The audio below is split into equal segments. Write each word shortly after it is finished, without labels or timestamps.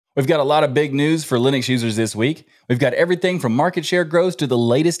We've got a lot of big news for Linux users this week. We've got everything from market share growth to the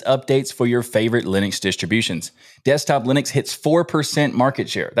latest updates for your favorite Linux distributions. Desktop Linux hits 4% market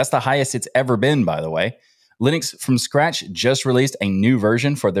share. That's the highest it's ever been, by the way. Linux from Scratch just released a new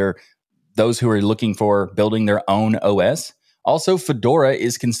version for those who are looking for building their own OS. Also, Fedora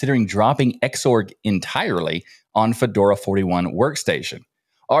is considering dropping Xorg entirely on Fedora 41 Workstation.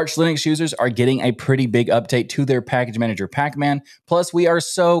 Arch Linux users are getting a pretty big update to their package manager Pacman. Plus, we are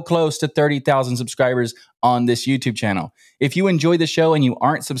so close to 30,000 subscribers on this YouTube channel. If you enjoy the show and you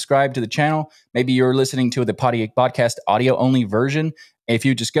aren't subscribed to the channel, maybe you're listening to the podcast audio-only version. If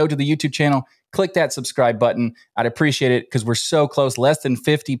you just go to the YouTube channel, click that subscribe button. I'd appreciate it because we're so close, less than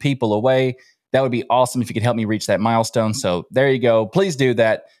 50 people away. That would be awesome if you could help me reach that milestone. So there you go. Please do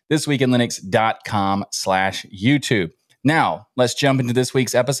that. thisweekinlinux.com/YouTube. Now, let's jump into this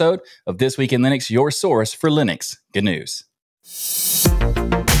week's episode of This Week in Linux, your source for Linux good news.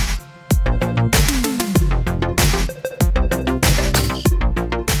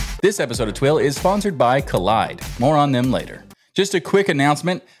 This episode of Twill is sponsored by Collide. More on them later. Just a quick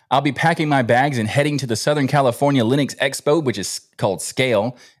announcement. I'll be packing my bags and heading to the Southern California Linux Expo, which is called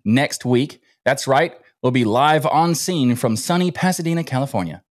Scale, next week. That's right. We'll be live on scene from sunny Pasadena,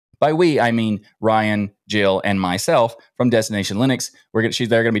 California. By we, I mean Ryan, Jill, and myself from Destination Linux. They're going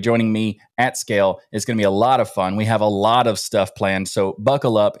to be joining me at Scale. It's going to be a lot of fun. We have a lot of stuff planned, so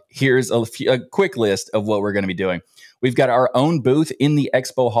buckle up. Here's a quick list of what we're going to be doing. We've got our own booth in the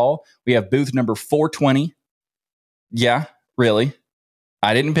expo hall. We have booth number 420. Yeah, really.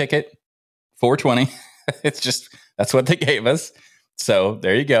 I didn't pick it. 420. That's what they gave us. So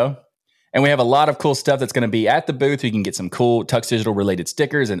there you go. And we have a lot of cool stuff that's going to be at the booth. You can get some cool Tux Digital related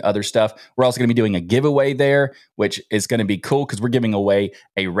stickers and other stuff. We're also going to be doing a giveaway there, which is going to be cool because we're giving away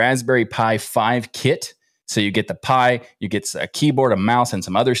a Raspberry Pi 5 kit. So you get the Pi, you get a keyboard, a mouse, and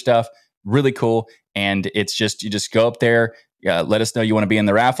some other stuff. Really cool. And it's just, you just go up there, let us know you want to be in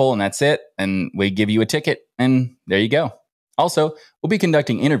the raffle, and that's it. And we give you a ticket, and there you go. Also, we'll be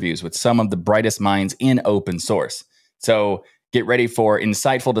conducting interviews with some of the brightest minds in open source. So get ready for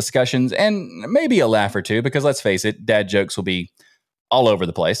insightful discussions and maybe a laugh or two, because let's face it, dad jokes will be all over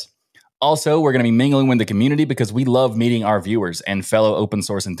the place. Also, we're going to be mingling with the community because we love meeting our viewers and fellow open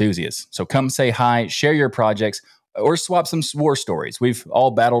source enthusiasts. So come say hi, share your projects, or swap some war stories. We've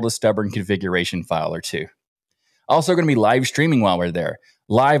all battled a stubborn configuration file or two. Also going to be live streaming while we're there,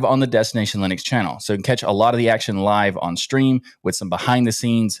 live on the Destination Linux channel. So you can catch a lot of the action live on stream with some behind the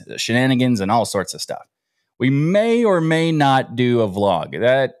scenes shenanigans and all sorts of stuff. We may or may not do a vlog.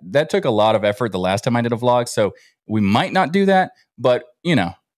 That took a lot of effort the last time I did a vlog, so we might not do that, but who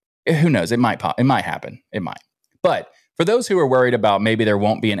knows? It might happen. It might. But for those who are worried about maybe there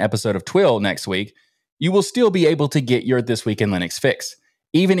won't be an episode of Twill next week, you will still be able to get your This Week in Linux fix.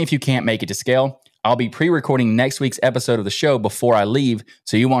 Even if you can't make it to Scale, I'll be pre-recording next week's episode of the show before I leave,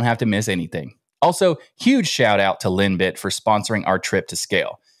 so you won't have to miss anything. Also, huge shout out to Linbit for sponsoring our trip to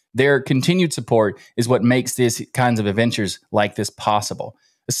Scale. Their continued support is what makes these kinds of adventures like this possible.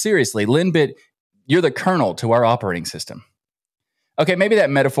 Seriously, Linbit, you're the kernel to our operating system. Okay, maybe that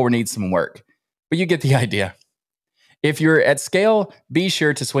metaphor needs some work, but you get the idea. If you're at Scale, be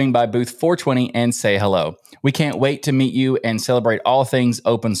sure to swing by booth 420 and say hello. We can't wait to meet you and celebrate all things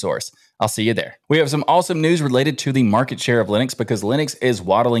open source. I'll see you there. We have some awesome news related to the market share of Linux because Linux is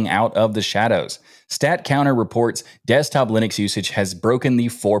waddling out of the shadows. StatCounter reports desktop Linux usage has broken the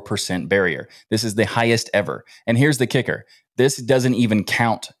 4% barrier. This is the highest ever. And here's the kicker. This doesn't even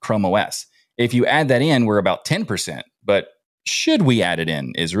count Chrome OS. If you add that in, we're about 10%. But should we add it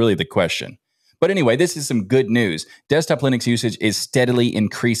in is really the question. But anyway, this is some good news. Desktop Linux usage is steadily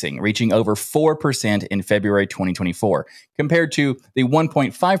increasing, reaching over 4% in February 2024, compared to the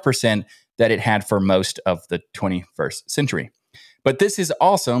 1.5% that it had for most of the 21st century. But this is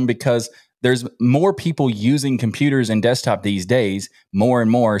awesome because there's more people using computers and desktop these days, more and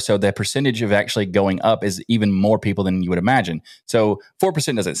more, so the percentage of actually going up is even more people than you would imagine. So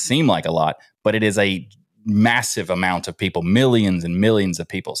 4% doesn't seem like a lot, but it is a massive amount of people, millions and millions of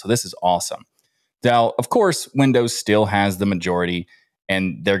people. So this is awesome. Now, of course, Windows still has the majority,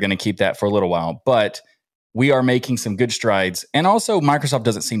 and they're going to keep that for a little while, but we are making some good strides. And also, Microsoft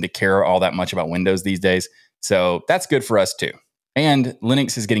doesn't seem to care all that much about Windows these days, so that's good for us too. And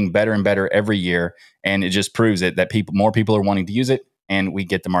Linux is getting better and better every year, and it just proves it that more people are wanting to use it, and we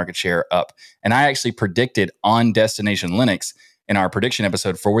get the market share up. And I actually predicted on Destination Linux in our prediction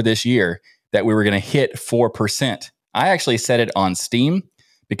episode for this year that we were going to hit 4%. I actually said it on Steam,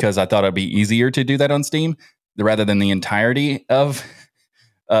 because I thought it'd be easier to do that on Steam rather than the entirety of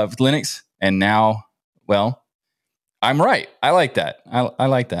Linux. And now, well, I'm right. I like that. I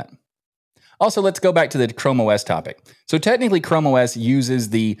like that. Also, let's go back to the Chrome OS topic. So technically, Chrome OS uses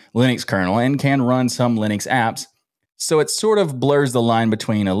the Linux kernel and can run some Linux apps. So it sort of blurs the line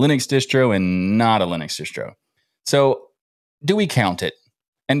between a Linux distro and not a Linux distro. So do we count it?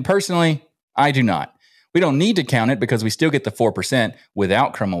 And personally, I do not. We don't need to count it because we still get the 4%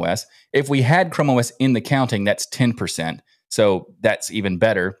 without Chrome OS. If we had Chrome OS in the counting, that's 10%. So that's even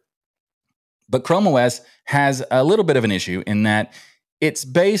better. But Chrome OS has a little bit of an issue in that it's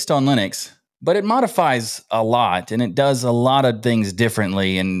based on Linux, but it modifies a lot and it does a lot of things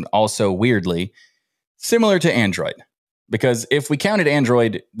differently and also weirdly, similar to Android. Because if we counted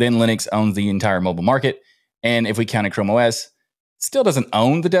Android, then Linux owns the entire mobile market. And if we counted Chrome OS, it still doesn't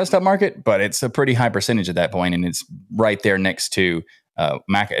own the desktop market, but it's a pretty high percentage at that point, and it's right there next to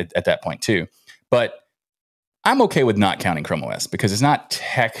Mac at that point too. But I'm okay with not counting Chrome OS because it's not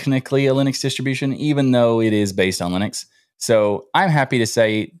technically a Linux distribution, even though it is based on Linux. So I'm happy to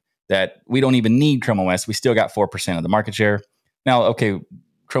say that we don't even need Chrome OS. We still got 4% of the market share. Now, okay,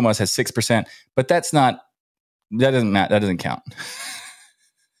 Chrome OS has 6%, but that doesn't count.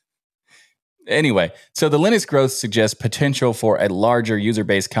 Anyway, so the Linux growth suggests potential for a larger user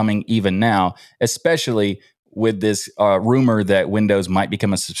base coming even now, especially with this rumor that Windows might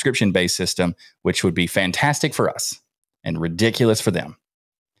become a subscription-based system, which would be fantastic for us and ridiculous for them.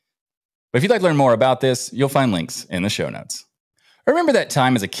 But if you'd like to learn more about this, you'll find links in the show notes. Remember that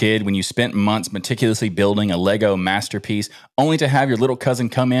time as a kid when you spent months meticulously building a Lego masterpiece only to have your little cousin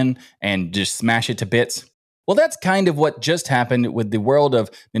come in and just smash it to bits? Well, that's kind of what just happened with the world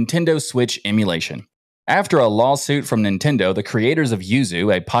of Nintendo Switch emulation. After a lawsuit from Nintendo, the creators of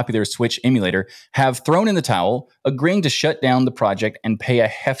Yuzu, a popular Switch emulator, have thrown in the towel, agreeing to shut down the project and pay a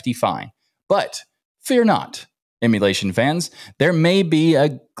hefty fine. But fear not, emulation fans, there may be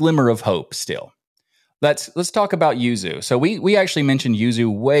a glimmer of hope still. Let's talk about Yuzu. So we actually mentioned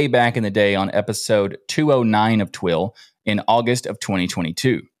Yuzu way back in the day on episode 209 of Twill in August of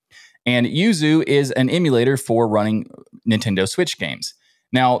 2022. And Yuzu is an emulator for running Nintendo Switch games.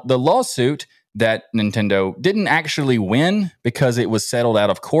 Now, the lawsuit that Nintendo didn't actually win because it was settled out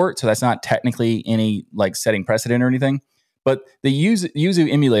of court, so that's not technically any like setting precedent or anything. But the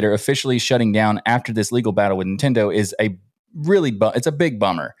Yuzu emulator officially shutting down after this legal battle with Nintendo is it's a big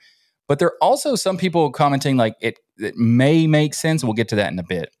bummer. But there are also some people commenting like it may make sense. We'll get to that in a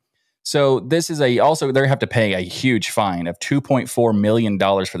bit. So this is also they have to pay a huge fine of $2.4 million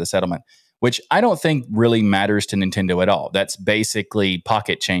for the settlement, which I don't think really matters to Nintendo at all. That's basically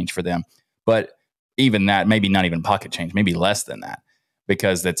pocket change for them. But even that, maybe not even pocket change, maybe less than that,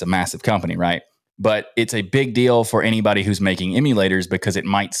 because that's a massive company, right? But it's a big deal for anybody who's making emulators because it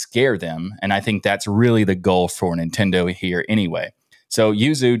might scare them. And I think that's really the goal for Nintendo here anyway. So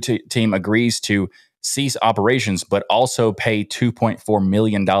Yuzu team agrees to cease operations, but also pay $2.4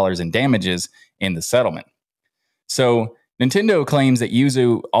 million in damages in the settlement. So Nintendo claims that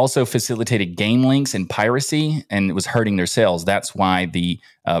Yuzu also facilitated game links and piracy and it was hurting their sales. That's why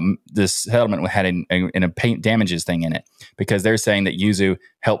this settlement had a paint damages thing in it, because they're saying that Yuzu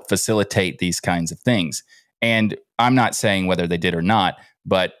helped facilitate these kinds of things. And I'm not saying whether they did or not,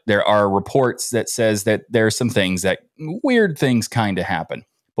 but there are reports that says that there are some things that weird things kind of happen.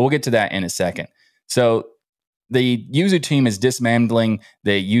 But we'll get to that in a second. So the Yuzu team is dismantling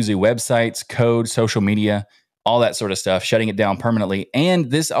the Yuzu websites, code, social media, all that sort of stuff, shutting it down permanently.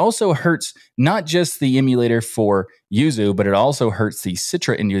 And this also hurts not just the emulator for Yuzu, but it also hurts the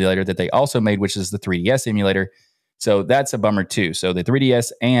Citra emulator that they also made, which is the 3DS emulator. So that's a bummer too. So the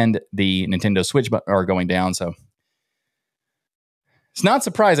 3DS and the Nintendo Switch are going down. So it's not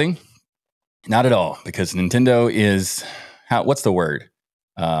surprising. Not at all, because Nintendo is, what's the word?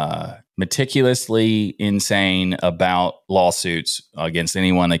 Meticulously insane about lawsuits against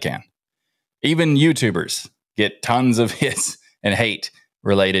anyone they can. Even YouTubers get tons of hits and hate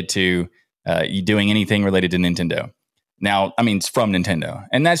related to you doing anything related to Nintendo. Now, I mean, it's from Nintendo.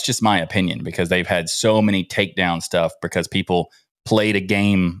 And that's just my opinion because they've had so many takedown stuff because people played a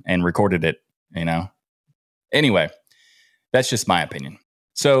game and recorded it, you know? Anyway, that's just my opinion.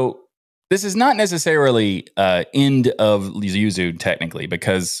 So this is not necessarily end of Yuzu technically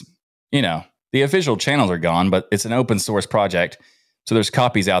because, you know, the official channels are gone, but it's an open source project. So there's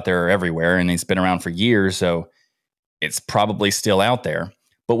copies out there everywhere and it's been around for years. So it's probably still out there.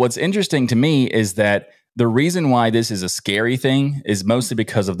 But what's interesting to me is that the reason why this is a scary thing is mostly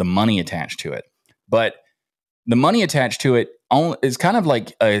because of the money attached to it. But the money attached to it is kind of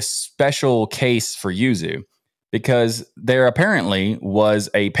like a special case for Yuzu because there apparently was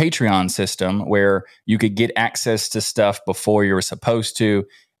a Patreon system where you could get access to stuff before you were supposed to.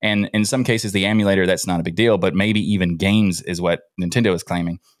 And in some cases, the emulator, that's not a big deal, but maybe even games is what Nintendo is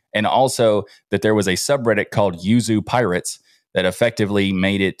claiming. And also that there was a subreddit called Yuzu Pirates that effectively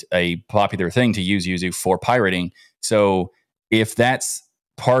made it a popular thing to use Yuzu for pirating. So if that's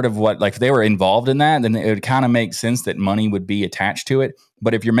part of what, like, if they were involved in that, then it would kind of make sense that money would be attached to it.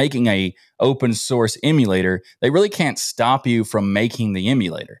 But if you're making a open source emulator, they really can't stop you from making the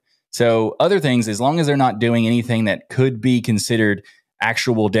emulator. So other things, as long as they're not doing anything that could be considered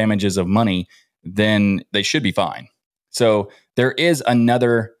actual damages of money, then they should be fine. So there is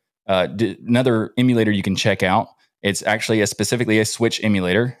another emulator you can check out. It's actually specifically a Switch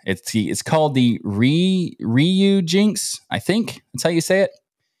emulator. It's called the Ryujinx, I think that's how you say it.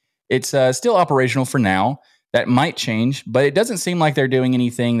 It's still operational for now. That might change, but it doesn't seem like they're doing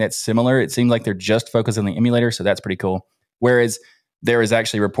anything that's similar. It seems like they're just focused on the emulator, so that's pretty cool. Whereas there is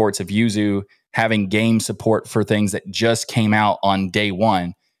actually reports of Yuzu having game support for things that just came out on day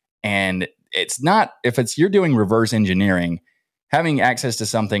one. And it's not, if you're doing reverse engineering, having access to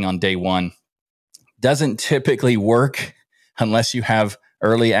something on day one doesn't typically work unless you have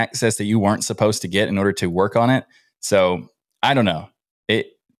early access that you weren't supposed to get in order to work on it. So I don't know.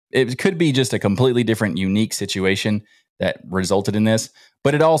 It could be just a completely different, unique situation that resulted in this,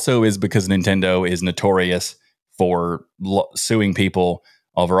 but it also is because Nintendo is notorious for suing people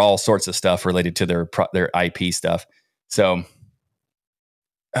over all sorts of stuff related to their IP stuff. So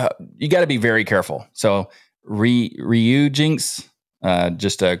you got to be very careful. So Ryujinx,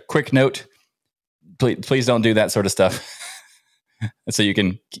 just a quick note, please don't do that sort of stuff so you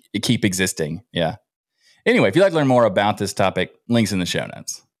can keep existing. Yeah. Anyway, if you'd like to learn more about this topic, links in the show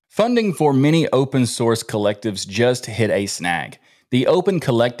notes. Funding for many open source collectives just hit a snag. The Open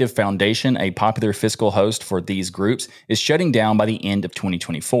Collective Foundation, a popular fiscal host for these groups, is shutting down by the end of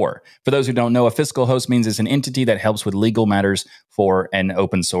 2024. For those who don't know, a fiscal host means it's an entity that helps with legal matters for an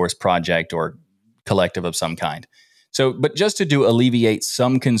open source project or collective of some kind. But just to alleviate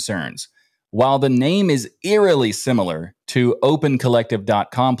some concerns, while the name is eerily similar to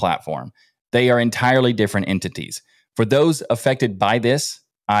OpenCollective.com platform, they are entirely different entities. For those affected by this,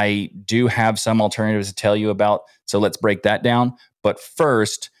 I do have some alternatives to tell you about, so let's break that down. But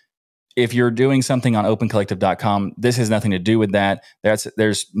first, if you're doing something on OpenCollective.com, this has nothing to do with that.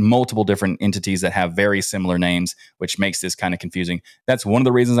 There's multiple different entities that have very similar names, which makes this kind of confusing. That's one of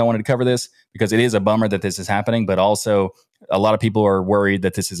the reasons I wanted to cover this, because it is a bummer that this is happening, but also a lot of people are worried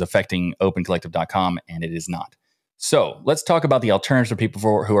that this is affecting OpenCollective.com, and it is not. So let's talk about the alternatives for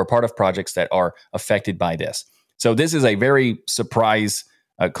people who are part of projects that are affected by this. So this is a very surprise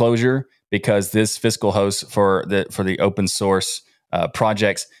closure, because this fiscal host for the open source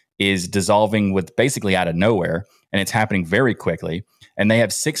projects is dissolving with basically out of nowhere, and it's happening very quickly. And they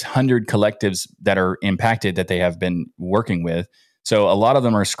have 600 collectives that are impacted that they have been working with. So a lot of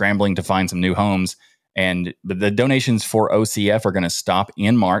them are scrambling to find some new homes. And the donations for OCF are going to stop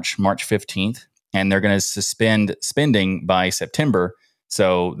in March 15th, and they're going to suspend spending by September.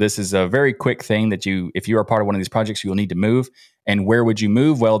 So this is a very quick thing that if you are part of one of these projects, you will need to move. And where would you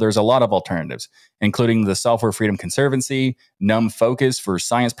move? Well, there's a lot of alternatives, including the Software Freedom Conservancy, NUM Focus for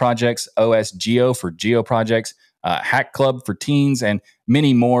science projects, OS Geo for geo projects, Hack Club for teens, and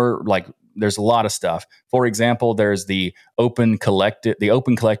many more. Like, there's a lot of stuff. For example, there's the Open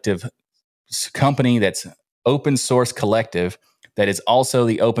Collective company that's open source collective that is also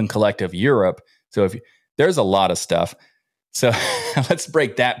the Open Collective Europe. So there's a lot of stuff. So let's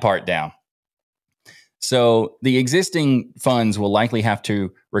break that part down. So the existing funds will likely have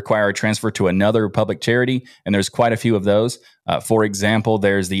to require a transfer to another public charity, and there's quite a few of those. For example,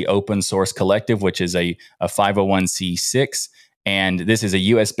 there's the Open Source Collective, which is a 501c6, and this is a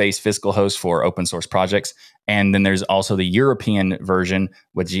US-based fiscal host for open source projects. And then there's also the European version,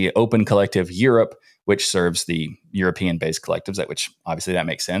 with the Open Collective Europe, which serves the European-based collectives, which obviously that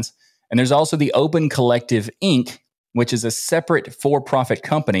makes sense. And there's also the Open Collective Inc., which is a separate for-profit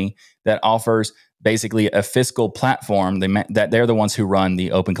company that offers basically a fiscal platform. They're the ones who run the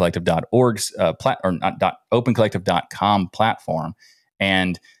OpenCollective.org's OpenCollective.com platform.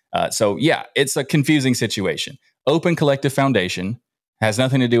 And so, yeah, it's a confusing situation. Open Collective Foundation has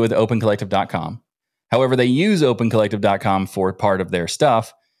nothing to do with OpenCollective.com. However, they use OpenCollective.com for part of their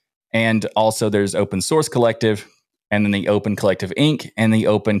stuff. And also there's Open Source Collective, and then the Open Collective Inc. and the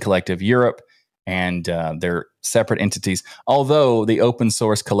Open Collective Europe. And they're separate entities, although the Open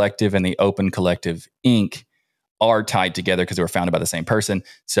Source Collective and the Open Collective Inc. are tied together because they were founded by the same person.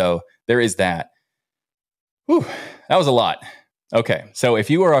 So there is that. Whew, that was a lot. Okay, so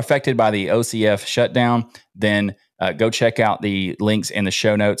if you are affected by the OCF shutdown, then Go check out the links in the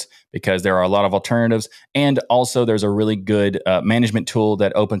show notes because there are a lot of alternatives. And also there's a really good management tool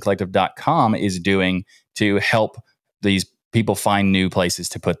that opencollective.com is doing to help these people find new places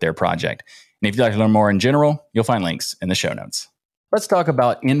to put their project. And if you'd like to learn more in general, you'll find links in the show notes. Let's talk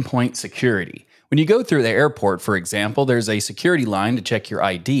about endpoint security. When you go through the airport, for example, there's a security line to check your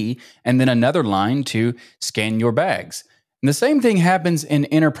ID and then another line to scan your bags. And the same thing happens in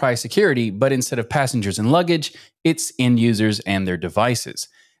enterprise security, but instead of passengers and luggage, it's end users and their devices.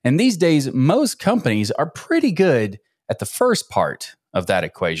 And these days, most companies are pretty good at the first part of that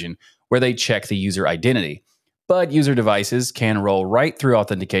equation, where they check the user identity. But user devices can roll right through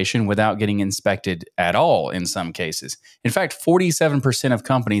authentication without getting inspected at all in some cases. In fact, 47% of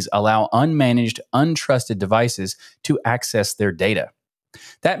companies allow unmanaged, untrusted devices to access their data.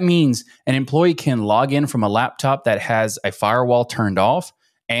 That means an employee can log in from a laptop that has a firewall turned off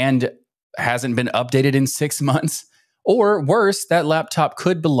and hasn't been updated in 6 months. Or worse, that laptop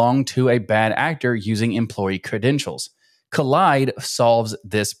could belong to a bad actor using employee credentials. Collide solves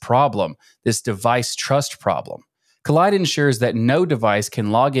this problem, this device trust problem. Collide ensures that no device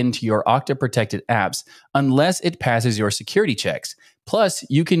can log into your Okta-protected apps unless it passes your security checks. Plus,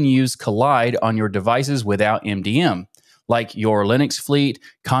 you can use Collide on your devices without MDM, like your Linux fleet,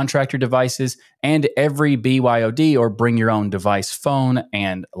 contractor devices, and every BYOD or bring your own device phone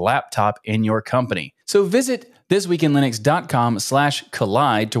and laptop in your company. So visit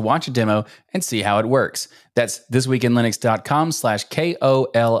thisweekinlinux.com/collide to watch a demo and see how it works. That's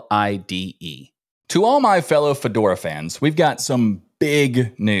thisweekinlinux.com/KOLIDE. To all my fellow Fedora fans, we've got some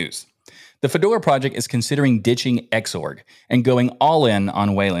big news. The Fedora project is considering ditching Xorg and going all in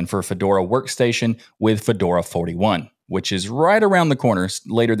on Wayland for Fedora Workstation with Fedora 41, which is right around the corner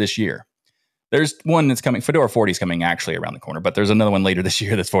later this year. There's one that's coming, Fedora 40 is coming actually around the corner, but there's another one later this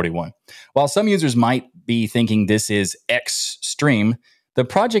year that's 41. While some users might be thinking this is extreme, the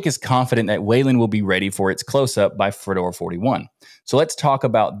project is confident that Wayland will be ready for its close-up by Fedora 41. So let's talk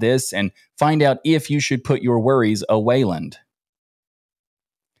about this and find out if you should put your worries a Wayland.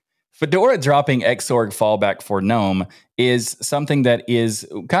 Fedora dropping Xorg fallback for GNOME is something that is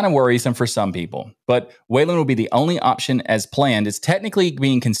kind of worrisome for some people, but Wayland will be the only option as planned. It's technically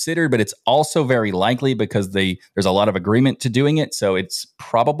being considered, but it's also very likely because there's a lot of agreement to doing it, so it's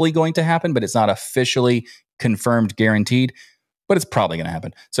probably going to happen, but it's not officially confirmed, guaranteed, but it's probably going to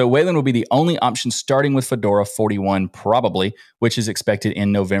happen. So Wayland will be the only option starting with Fedora 41 probably, which is expected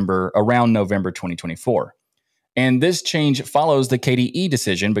in around November 2024. And this change follows the KDE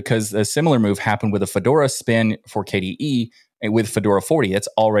decision because a similar move happened with a Fedora spin for KDE with Fedora 40. It's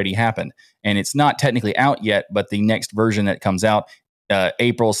already happened. And it's not technically out yet, but the next version that comes out,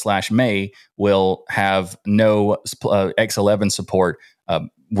 April/May, will have no X11 support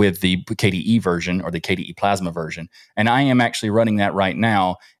with the KDE version or the KDE Plasma version. And I am actually running that right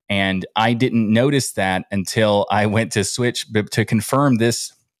now. And I didn't notice that until I went to switch to confirm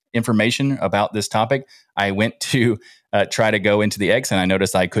this information about this topic. I went to try to go into the X and I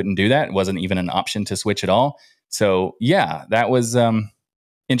noticed I couldn't do that. It wasn't even an option to switch at all. So yeah, that was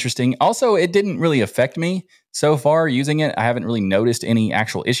interesting. Also, it didn't really affect me so far using it. I haven't really noticed any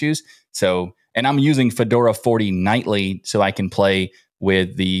actual issues. So, and I'm using Fedora 40 nightly so I can play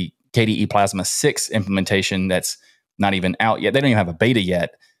with the KDE Plasma 6 implementation that's not even out yet. They don't even have a beta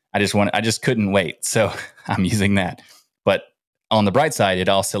yet. I just couldn't wait. So I'm using that. But on the bright side, it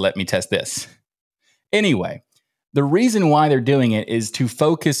also let me test this. Anyway, the reason why they're doing it is to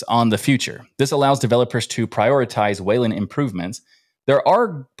focus on the future. This allows developers to prioritize Wayland improvements. There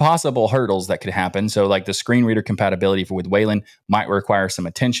are possible hurdles that could happen. So like the screen reader compatibility with Wayland might require some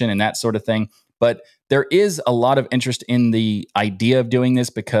attention and that sort of thing. But there is a lot of interest in the idea of doing this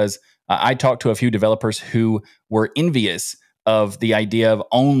because I talked to a few developers who were envious of the idea of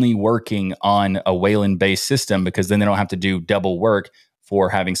only working on a Wayland-based system because then they don't have to do double work for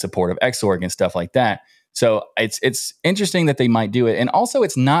having support of Xorg and stuff like that. So it's interesting that they might do it. And also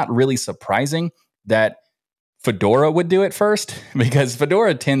it's not really surprising that Fedora would do it first because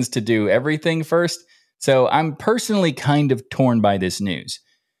Fedora tends to do everything first. So I'm personally kind of torn by this news.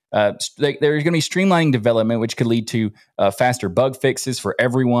 There's going to be streamlining development, which could lead to faster bug fixes for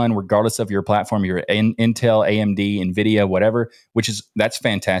everyone, regardless of your platform, your Intel, AMD, NVIDIA, whatever, that's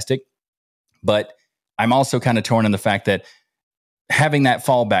fantastic. But I'm also kind of torn on the fact that having that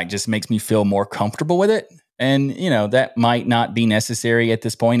fallback just makes me feel more comfortable with it. And, that might not be necessary at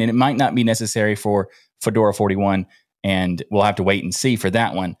this point, and it might not be necessary for Fedora 41, and we'll have to wait and see for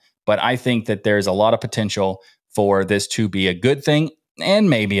that one. But I think that there's a lot of potential for this to be a good thing and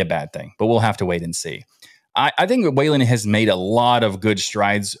maybe a bad thing, but we'll have to wait and see. I think that Wayland has made a lot of good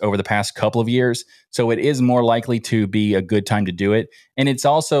strides over the past couple of years, so it is more likely to be a good time to do it. And it's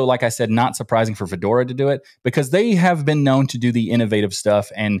also, like I said, not surprising for Fedora to do it because they have been known to do the innovative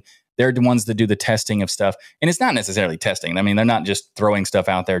stuff, and they're the ones that do the testing of stuff. And it's not necessarily testing. I mean, they're not just throwing stuff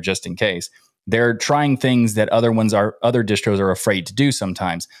out there just in case. They're trying things that other distros are afraid to do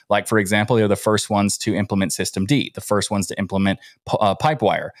sometimes. Like, for example, they're the first ones to implement Systemd, the first ones to implement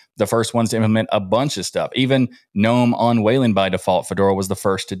Pipewire, the first ones to implement a bunch of stuff. Even GNOME on Wayland by default, Fedora was the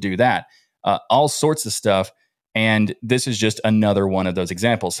first to do that. All sorts of stuff. And this is just another one of those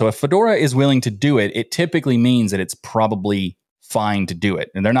examples. So if Fedora is willing to do it, it typically means that it's probably fine to do it.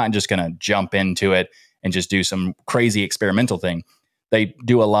 And they're not just going to jump into it and just do some crazy experimental thing. They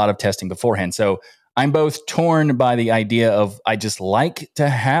do a lot of testing beforehand. So I'm both torn by the idea of I just like to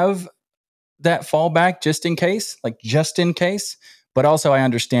have that fallback just in case, but also I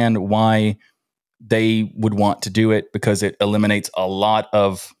understand why they would want to do it because it eliminates a lot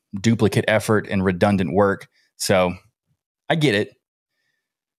of duplicate effort and redundant work. So I get it.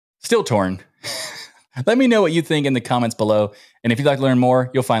 Still torn. Let me know what you think in the comments below. And if you'd like to learn more,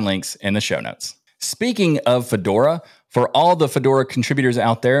 you'll find links in the show notes. Speaking of Fedora, for all the Fedora contributors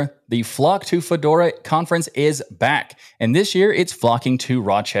out there, the Flock to Fedora conference is back. And this year, it's flocking to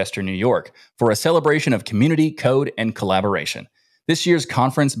Rochester, New York for a celebration of community, code, and collaboration. This year's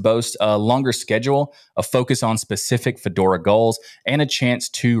conference boasts a longer schedule, a focus on specific Fedora goals, and a chance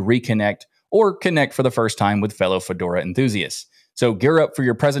to reconnect or connect for the first time with fellow Fedora enthusiasts. So gear up for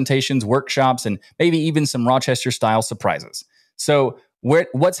your presentations, workshops, and maybe even some Rochester-style surprises. So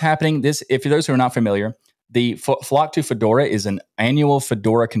what's happening? If for those who are not familiar, the Flock to Fedora is an annual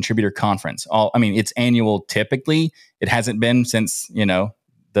Fedora contributor conference. It's annual typically. It hasn't been since,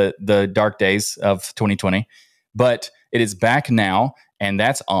 the dark days of 2020, but it is back now, and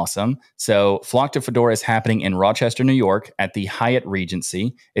that's awesome. So Flock to Fedora is happening in Rochester, New York at the Hyatt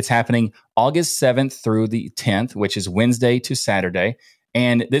Regency. It's happening August 7th through the 10th, which is Wednesday to Saturday.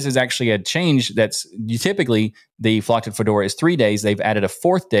 And this is actually a change typically the Flock to Fedora is 3 days. They've added a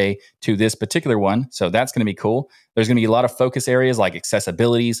fourth day to this particular one. So that's going to be cool. There's going to be a lot of focus areas like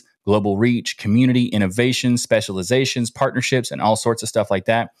accessibilities, global reach, community, innovation, specializations, partnerships, and all sorts of stuff like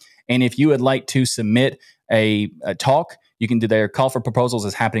that. And if you would like to submit a talk, you can do their call for proposals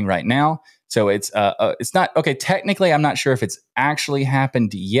is happening right now. So it's not, okay, technically, I'm not sure if it's actually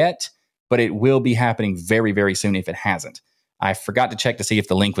happened yet, but it will be happening very, very soon if it hasn't. I forgot to check to see if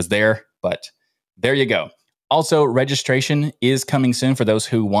the link was there, but there you go. Also, registration is coming soon for those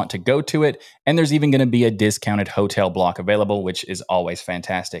who want to go to it, and there's even going to be a discounted hotel block available, which is always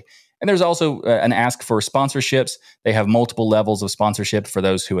fantastic. And there's also an ask for sponsorships. They have multiple levels of sponsorship for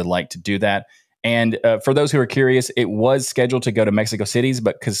those who would like to do that. And for those who are curious, it was scheduled to go to Mexico Cities,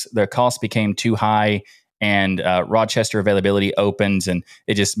 but because the cost became too high and Rochester availability opens, and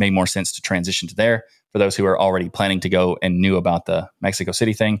it just made more sense to transition to there. For those who are already planning to go and knew about the Mexico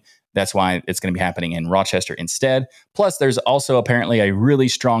City thing, that's why it's going to be happening in Rochester instead. Plus, there's also apparently a really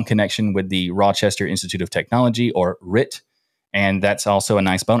strong connection with the Rochester Institute of Technology, or RIT, and that's also a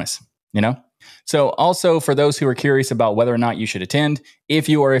nice bonus, So also for those who are curious about whether or not you should attend, if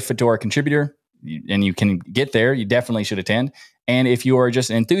you are a Fedora contributor and you can get there, you definitely should attend. And if you are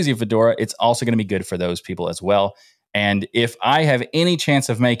just an enthusiast of Fedora, it's also going to be good for those people as well. And if I have any chance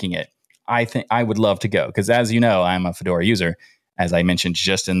of making it, I think I would love to go because, as you know, I'm a Fedora user, as I mentioned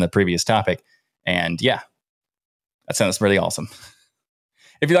just in the previous topic. And yeah, that sounds really awesome.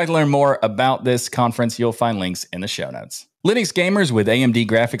 If you'd like to learn more about this conference, you'll find links in the show notes. Linux gamers with AMD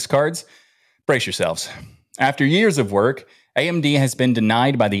graphics cards, brace yourselves. After years of work, AMD has been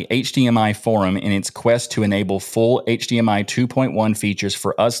denied by the HDMI Forum in its quest to enable full HDMI 2.1 features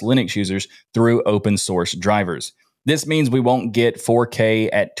for us Linux users through open source drivers. This means we won't get 4K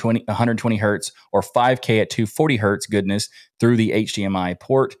at 120 hertz or 5K at 240 hertz goodness through the HDMI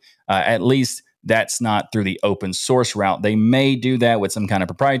port. At least that's not through the open source route. They may do that with some kind of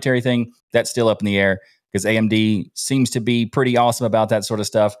proprietary thing. That's still up in the air because AMD seems to be pretty awesome about that sort of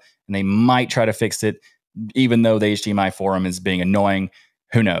stuff, and they might try to fix it, even though the HDMI Forum is being annoying.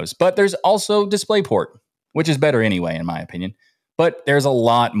 Who knows? But there's also DisplayPort, which is better anyway, in my opinion. But there's a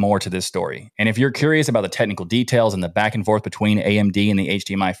lot more to this story. And if you're curious about the technical details and the back and forth between AMD and the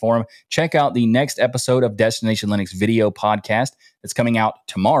HDMI Forum, check out the next episode of Destination Linux video podcast that's coming out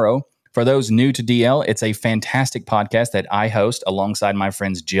tomorrow. For those new to DL, it's a fantastic podcast that I host alongside my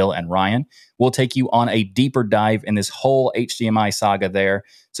friends Jill and Ryan. We'll take you on a deeper dive in this whole HDMI saga there.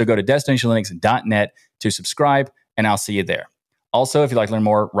 So go to destinationlinux.net to subscribe, and I'll see you there. Also, if you'd like to learn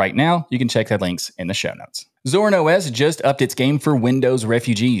more right now, you can check the links in the show notes. Zorin OS just upped its game for Windows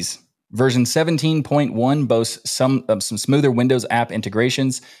refugees. Version 17.1 boasts some smoother Windows app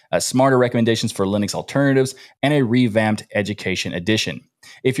integrations, smarter recommendations for Linux alternatives, and a revamped Education Edition.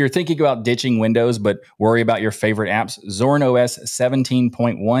 If you're thinking about ditching Windows but worry about your favorite apps, Zorin OS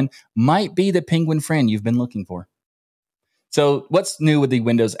 17.1 might be the penguin friend you've been looking for. So what's new with the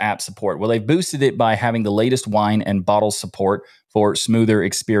Windows app support? Well, they've boosted it by having the latest wine and bottle support for smoother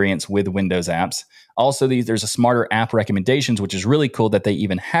experience with Windows apps. Also, there's a smarter app recommendations, which is really cool that they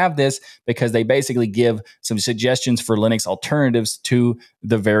even have this because they basically give some suggestions for Linux alternatives to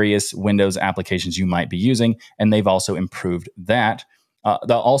the various Windows applications you might be using, and they've also improved that.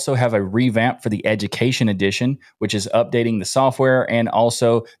 They'll also have a revamp for the Education Edition, which is updating the software, and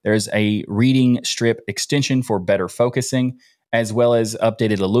also there's a reading strip extension for better focusing, as well as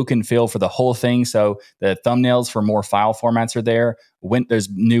updated a look and feel for the whole thing. So the thumbnails for more file formats are there. There's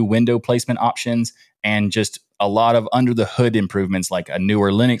new window placement options, and just a lot of under-the-hood improvements like a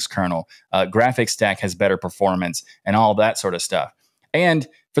newer Linux kernel. Graphics stack has better performance, and all that sort of stuff. And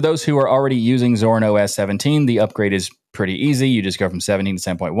for those who are already using Zorin OS 17, the upgrade is pretty easy. You just go from 17 to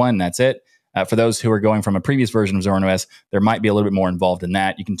 10.1, and that's it. For those who are going from a previous version of Zorin OS, there might be a little bit more involved in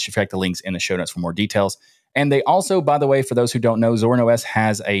that. You can check the links in the show notes for more details. And they also, by the way, for those who don't know, Zorin OS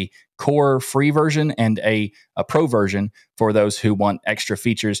has a core free version and a pro version for those who want extra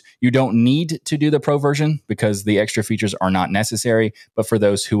features. You don't need to do the pro version because the extra features are not necessary. But for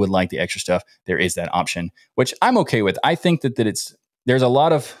those who would like the extra stuff, there is that option, which I'm okay with. I think that there's a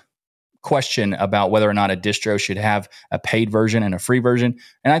lot of question about whether or not a distro should have a paid version and a free version.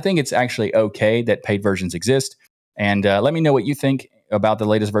 And I think it's actually okay that paid versions exist. And let me know what you think about the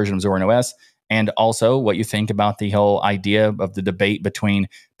latest version of Zorin OS, and also what you think about the whole idea of the debate between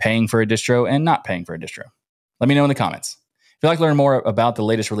paying for a distro and not paying for a distro. Let me know in the comments. If you'd like to learn more about the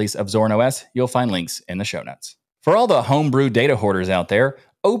latest release of Zorin OS, you'll find links in the show notes. For all the homebrew data hoarders out there,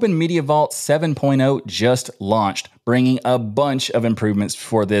 OpenMediaVault 7.0 just launched, bringing a bunch of improvements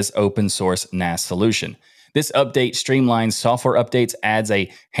for this open source NAS solution. This update streamlines software updates, adds a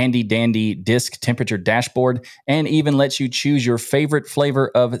handy-dandy disk temperature dashboard, and even lets you choose your favorite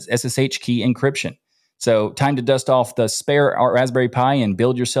flavor of SSH key encryption. So, time to dust off the spare Raspberry Pi and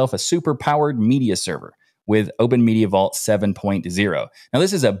build yourself a super-powered media server with OpenMediaVault 7.0. Now,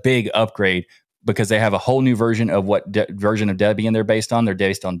 this is a big upgrade because they have a whole new version of what version of Debian they're based on. They're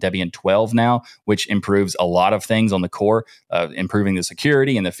based on Debian 12 now, which improves a lot of things on the core, improving the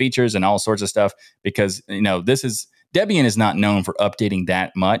security and the features and all sorts of stuff. Because Debian is not known for updating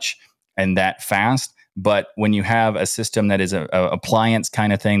that much and that fast. But when you have a system that is a appliance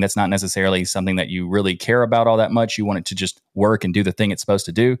kind of thing, that's not necessarily something that you really care about all that much. You want it to just work and do the thing it's supposed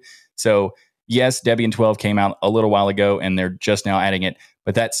to do. So yes, Debian 12 came out a little while ago, and they're just now adding it.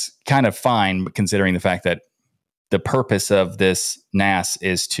 But that's kind of fine, considering the fact that the purpose of this NAS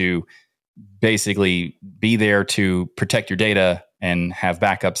is to basically be there to protect your data and have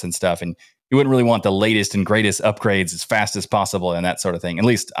backups and stuff. And you wouldn't really want the latest and greatest upgrades as fast as possible and that sort of thing. At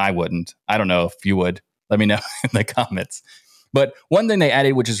least I wouldn't. I don't know if you would. Let me know in the comments. But one thing they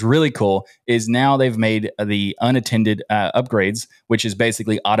added, which is really cool, is now they've made the unattended upgrades, which is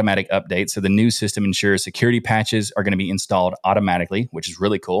basically automatic updates. So the new system ensures security patches are going to be installed automatically, which is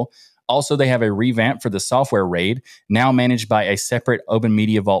really cool. Also, they have a revamp for the software RAID, now managed by a separate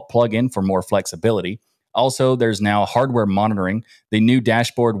OpenMediaVault plugin for more flexibility. Also, there's now hardware monitoring. The new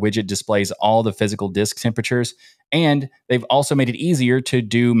dashboard widget displays all the physical disk temperatures. And they've also made it easier to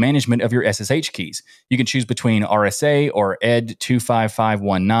do management of your SSH keys. You can choose between RSA or ED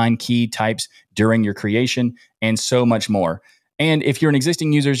 25519 key types during your creation, and so much more. And if you're an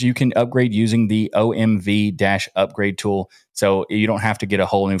existing user, you can upgrade using the OMV-upgrade tool, so you don't have to get a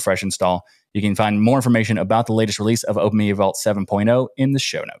whole new fresh install. You can find more information about the latest release of OpenMediaVault 7.0 in the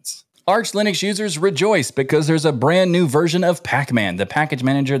show notes. Arch Linux users rejoice because there's a brand new version of Pacman, the package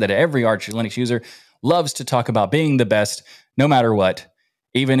manager that every Arch Linux user loves to talk about being the best, no matter what,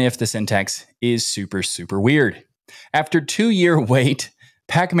 even if the syntax is super, super weird. After a 2-year wait,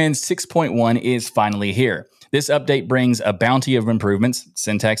 Pacman 6.1 is finally here. This update brings a bounty of improvements,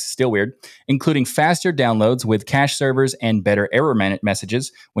 syntax is still weird, including faster downloads with cache servers and better error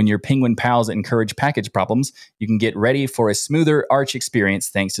messages. When your Penguin pals encourage package problems, you can get ready for a smoother Arch experience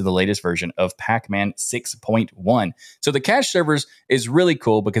thanks to the latest version of Pacman 6.1. So the cache servers is really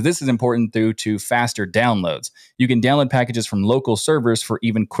cool because this is important due to faster downloads. You can download packages from local servers for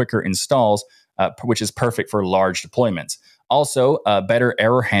even quicker installs, which is perfect for large deployments. Also, better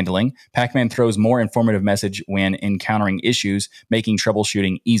error handling. Pacman throws more informative message when encountering issues, making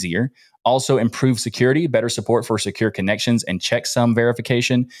troubleshooting easier. Also, improved security, better support for secure connections and checksum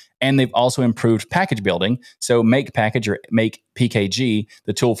verification. And they've also improved package building. So Make Package, or Make PKG,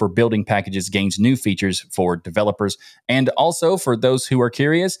 the tool for building packages, gains new features for developers. And also, for those who are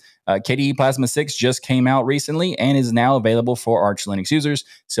curious, KDE Plasma 6 just came out recently and is now available for Arch Linux users.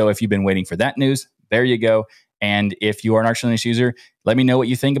 So if you've been waiting for that news, there you go. And if you are an Arch Linux user, let me know what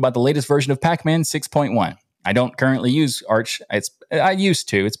you think about the latest version of Pacman 6.1. I don't currently use Arch. I used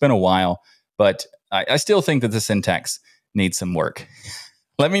to. It's been a while, but I still think that the syntax needs some work.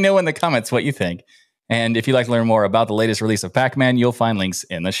 Let me know in the comments what you think. And if you'd like to learn more about the latest release of Pacman, you'll find links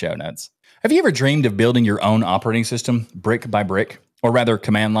in the show notes. Have you ever dreamed of building your own operating system brick by brick? Or rather,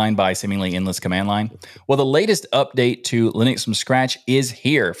 command line by seemingly endless command line? Well, the latest update to Linux from scratch is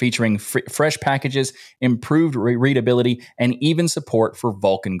here, featuring fresh packages, improved readability, and even support for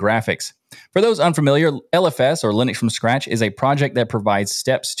Vulkan graphics. For those unfamiliar, LFS, or Linux from Scratch, is a project that provides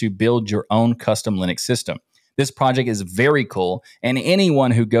steps to build your own custom Linux system. This project is very cool, and anyone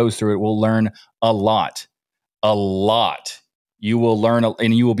who goes through it will learn a lot. A lot. You will learn,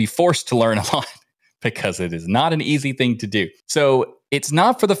 and you will be forced to learn a lot, because it is not an easy thing to do. So it's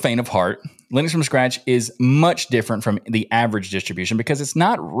not for the faint of heart. Linux from Scratch is much different from the average distribution because it's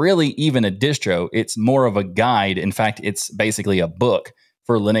not really even a distro. It's more of a guide. In fact, it's basically a book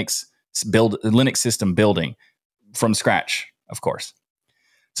for Linux system building from scratch, of course.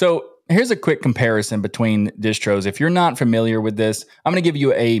 So here's a quick comparison between distros. If you're not familiar with this, I'm going to give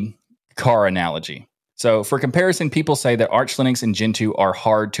you a car analogy. So for comparison, people say that Arch Linux and Gentoo are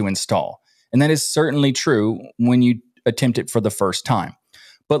hard to install. And that is certainly true when you attempt it for the first time.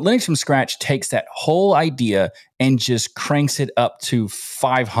 But Linux from Scratch takes that whole idea and just cranks it up to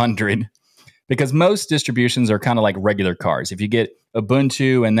 500, because most distributions are kind of like regular cars. If you get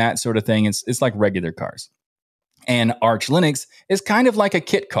Ubuntu and that sort of thing, it's like regular cars. And Arch Linux is kind of like a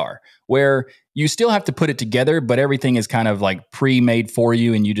kit car, where you still have to put it together, but everything is kind of like pre-made for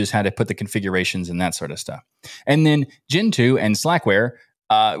you, and you just had to put the configurations and that sort of stuff. And then Gentoo and Slackware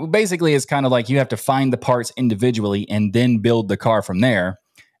basically is kind of like you have to find the parts individually and then build the car from there.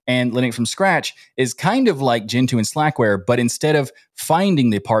 And Linux from Scratch is kind of like Gentoo and Slackware, but instead of finding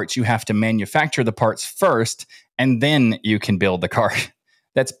the parts, you have to manufacture the parts first, and then you can build the car.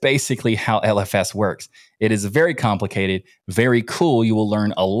 That's basically how LFS works. It is very complicated, very cool. You will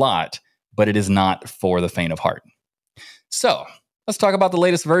learn a lot, but it is not for the faint of heart. So let's talk about the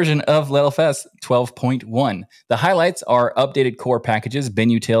latest version of LFS 12.1. The highlights are updated core packages,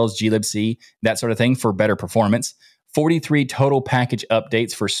 binutils, glibc, that sort of thing for better performance. 43 total package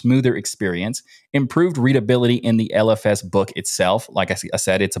updates for smoother experience. Improved readability in the LFS book itself. Like I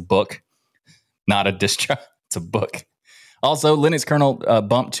said, it's a book, not a distro. It's a book. Also, Linux kernel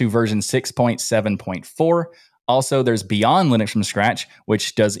bumped to version 6.7.4. Also, there's Beyond Linux from Scratch,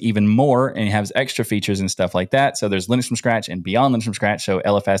 which does even more and has extra features and stuff like that. So there's Linux from Scratch and Beyond Linux from Scratch, so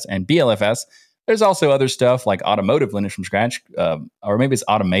LFS and BLFS. There's also other stuff like Automotive Linux from Scratch, or maybe it's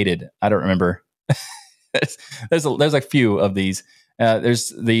Automated. I don't remember. there's a few of these. There's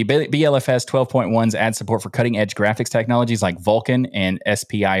the BLFS 12.1's add support for cutting-edge graphics technologies like Vulkan and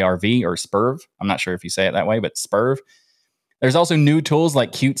SPIRV, or SPIRV. I'm not sure if you say it that way, but SPIRV. There's also new tools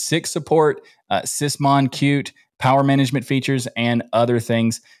like Qt 6 support, Sysmon Qt, power management features, and other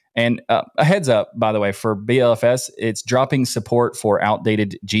things. And a heads up, by the way, for BLFS, it's dropping support for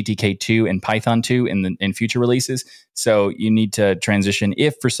outdated GTK2 and Python 2 in future releases. So you need to transition.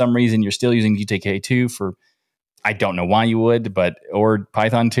 If for some reason you're still using GTK2 for, I don't know why you would, or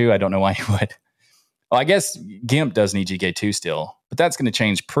Python 2, I don't know why you would. Well, I guess GIMP does need GTK2 still, but that's going to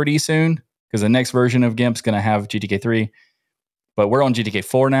change pretty soon because the next version of GIMP is going to have GTK3. But we're on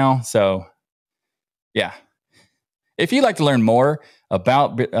GTK4 now, so yeah. If you'd like to learn more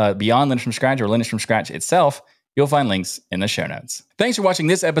about Beyond Linux from Scratch or Linux from Scratch itself, you'll find links in the show notes. Thanks for watching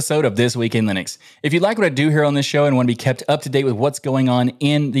this episode of This Week in Linux. If you like what I do here on this show and want to be kept up to date with what's going on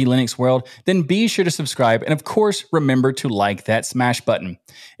in the Linux world, then be sure to subscribe. And of course, remember to like that smash button.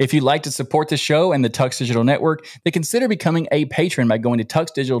 If you'd like to support the show and the Tux Digital Network, then consider becoming a patron by going to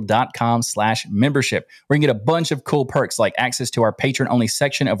tuxdigital.com/membership, where you can get a bunch of cool perks like access to our patron-only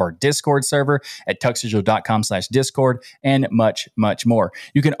section of our Discord server at tuxdigital.com/discord, and much, much more.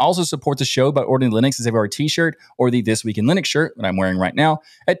 You can also support the show by ordering Linux as a t-shirt or the This Week in Linux shirt that I'm wearing right now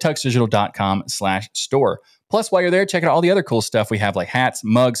at tuxdigital.com/store. Plus, while you're there, check out all the other cool stuff we have like hats,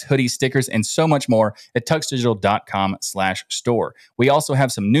 mugs, hoodies, stickers, and so much more at tuxdigital.com/store. We also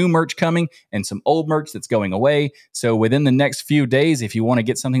have some new merch coming and some old merch that's going away. So within the next few days, if you want to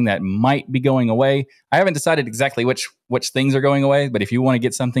get something that might be going away, I haven't decided exactly which things are going away, but if you want to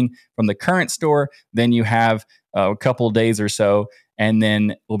get something from the current store, then you have a couple days or so, and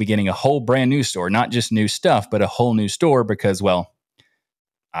then we'll be getting a whole brand new store, not just new stuff, but a whole new store because, well,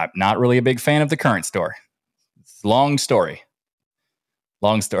 I'm not really a big fan of the current store. Long story.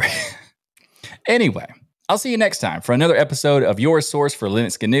 Anyway, I'll see you next time for another episode of your source for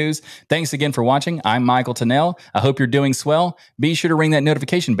Linux Good News. Thanks again for watching. I'm Michael Tennell. I hope you're doing swell. Be sure to ring that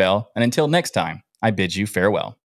notification bell. And until next time, I bid you farewell.